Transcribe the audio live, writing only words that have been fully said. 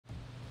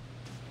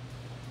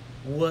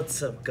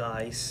What's up,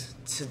 guys?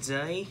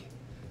 Today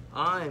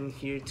I'm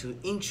here to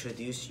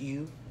introduce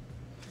you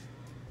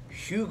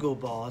Hugo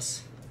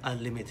Boss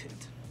Unlimited.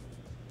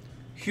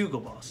 Hugo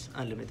Boss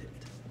Unlimited.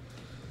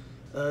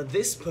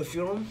 This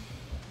perfume,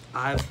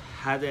 I've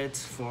had it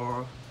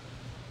for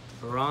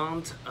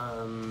around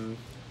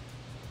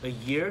a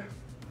year.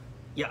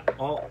 Yeah,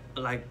 all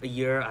like a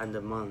year and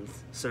a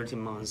month, 13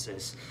 months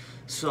is.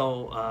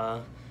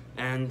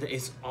 And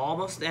it's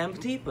almost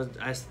empty, but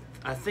I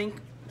think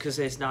because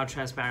it's not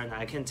transparent,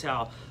 I can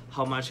tell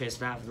how much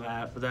is left.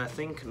 But I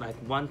think like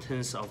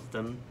 1/10 of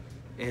them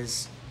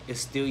is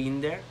still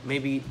in there.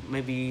 Maybe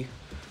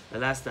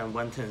less than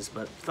 1/10,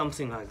 but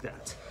something like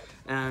that.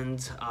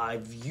 And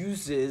I've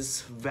used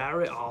this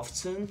very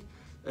often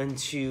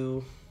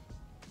until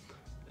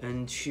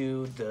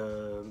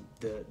the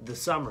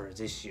summer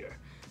this year,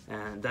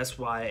 and that's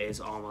why it's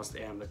almost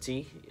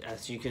empty.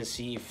 As you can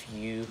see, if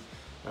you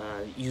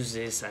use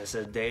this as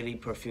a daily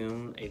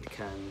perfume,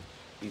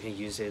 you can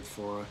use it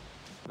for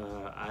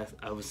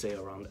I would say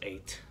around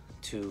 8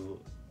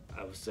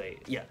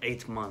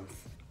 months,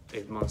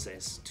 8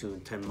 months to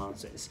 10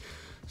 months.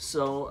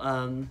 So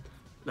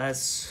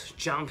let's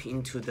jump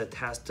into the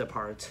testing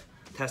part.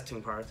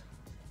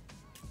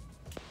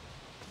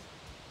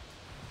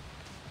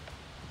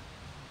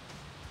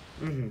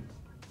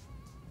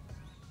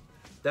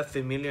 That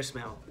familiar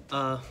smell.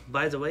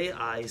 By the way,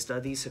 I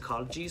study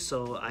psychology,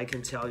 so I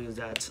can tell you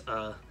that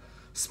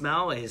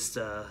smell is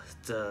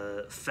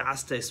the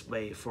fastest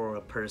way for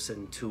a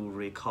person to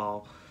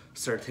recall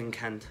certain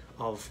kind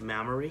of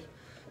memory.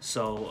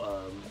 So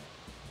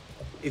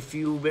if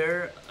you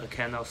wear a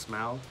kind of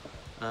smell,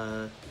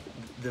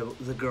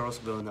 the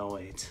girls will know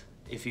it.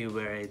 If you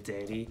wear it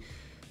daily,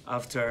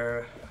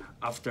 after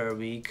a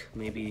week,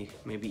 maybe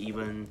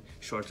even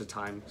shorter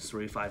time,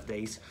 3-5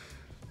 days,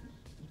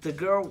 the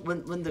girl,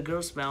 when the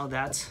girl smell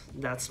that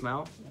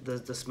smell,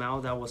 the smell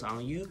that was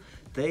on you,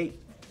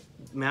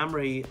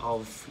 memory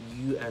of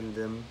you and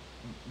them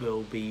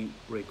will be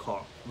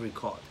recalled.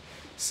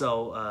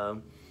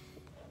 So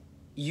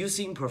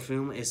using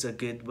perfume is a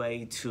good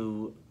way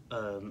to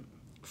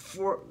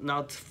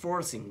not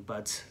forcing,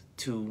 but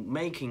to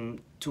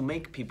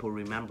make people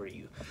remember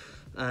you.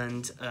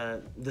 And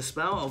the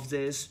smell of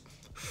this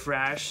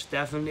fresh,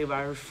 definitely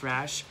very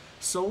fresh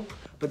soap,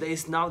 but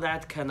it's not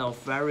that kind of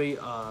very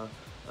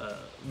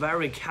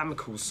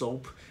chemical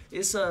soap.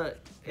 It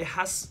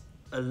has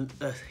a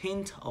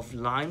hint of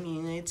lime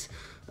in it,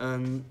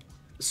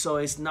 so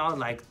it's not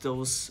like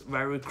those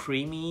very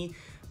creamy,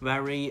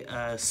 very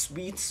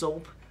sweet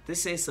soap.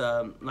 This is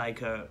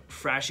like a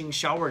freshing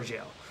shower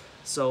gel,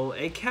 so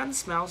it can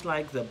smell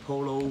like the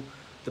polo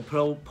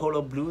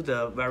blue,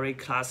 the very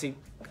classic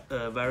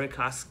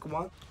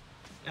one.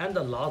 And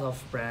a lot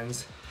of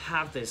brands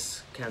have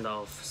this kind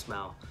of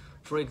smell.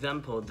 For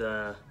example,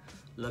 the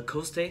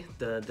Lacoste,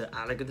 the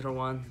alligator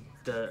one,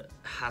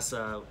 has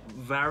a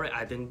very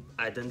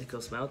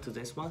identical smell to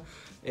this one.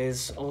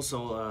 Is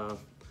also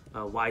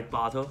a white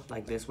bottle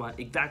like this one,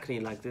 exactly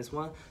like this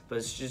one, but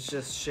it's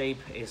just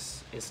shape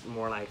is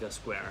more like a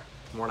square,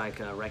 more like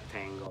a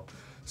rectangle.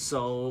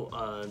 So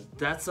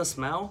that's the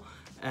smell,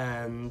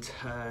 and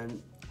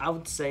I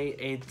would say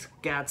it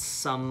gets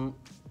some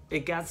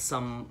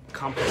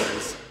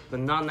compliments, but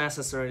not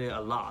necessarily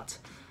a lot.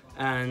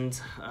 And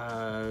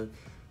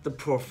the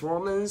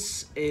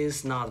performance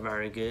is not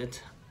very good.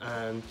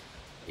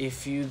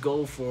 If you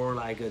go for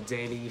like a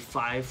daily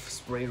 5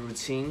 spray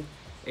routine,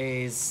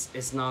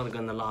 it's not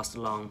gonna last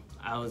long.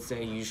 I would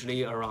say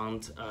usually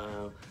around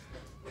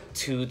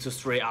 2 to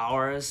 3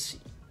 hours,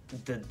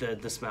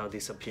 the smell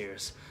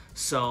disappears.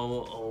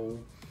 So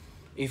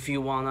if you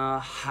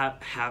wanna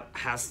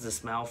has the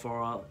smell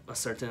for a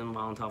certain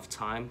amount of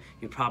time,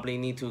 you probably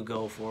need to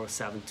go for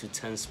 7 to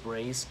 10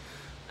 sprays.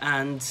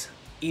 And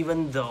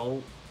even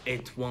though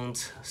it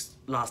won't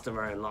last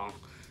very long,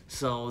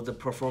 so the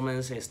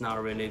performance is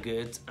not really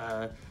good.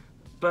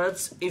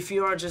 But if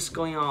you are just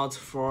going out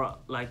for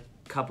like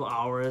a couple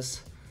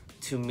hours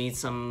to meet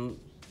some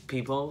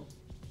people,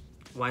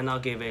 why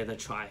not give it a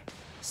try?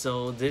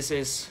 So this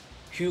is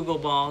Hugo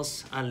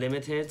Boss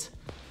Unlimited.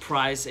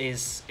 Price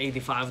is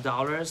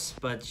 $85,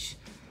 but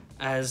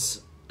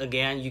as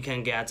again, you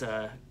can get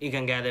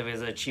it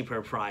with a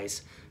cheaper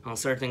price on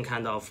certain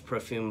kind of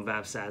perfume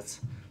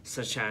websites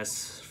such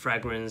as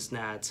Fragrance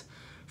Net,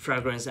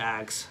 Fragrance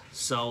X.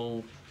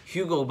 So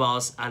Hugo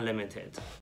Boss Unlimited.